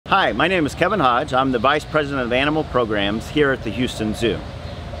Hi, my name is Kevin Hodge. I'm the Vice President of Animal Programs here at the Houston Zoo.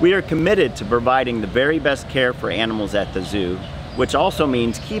 We are committed to providing the very best care for animals at the zoo, which also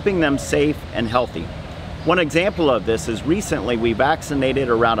means keeping them safe and healthy. One example of this is recently we vaccinated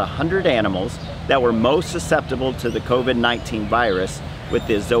around 100 animals that were most susceptible to the COVID-19 virus with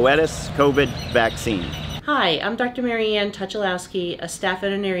the Zoetis COVID vaccine. Hi, I'm Dr. Mary Ann Tucholowski, a staff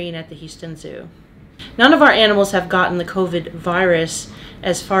veterinarian at the Houston Zoo. None of our animals have gotten the COVID virus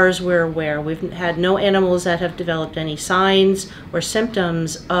as far as we're aware. We've had no animals that have developed any signs or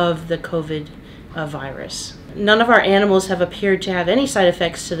symptoms of the COVID virus. None of our animals have appeared to have any side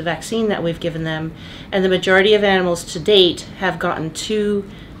effects to the vaccine that we've given them, and the majority of animals to date have gotten 2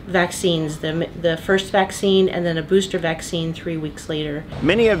 vaccines, the first vaccine and then a booster vaccine 3 weeks later.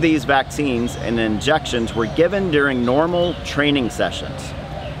 Many of these vaccines and injections were given during normal training sessions.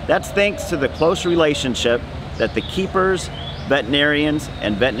 That's thanks to the close relationship that the keepers, veterinarians,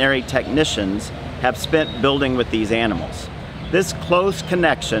 and veterinary technicians have spent building with these animals. This close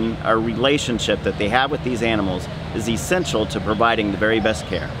connection or relationship that they have with these animals is essential to providing the very best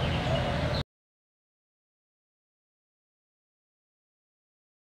care.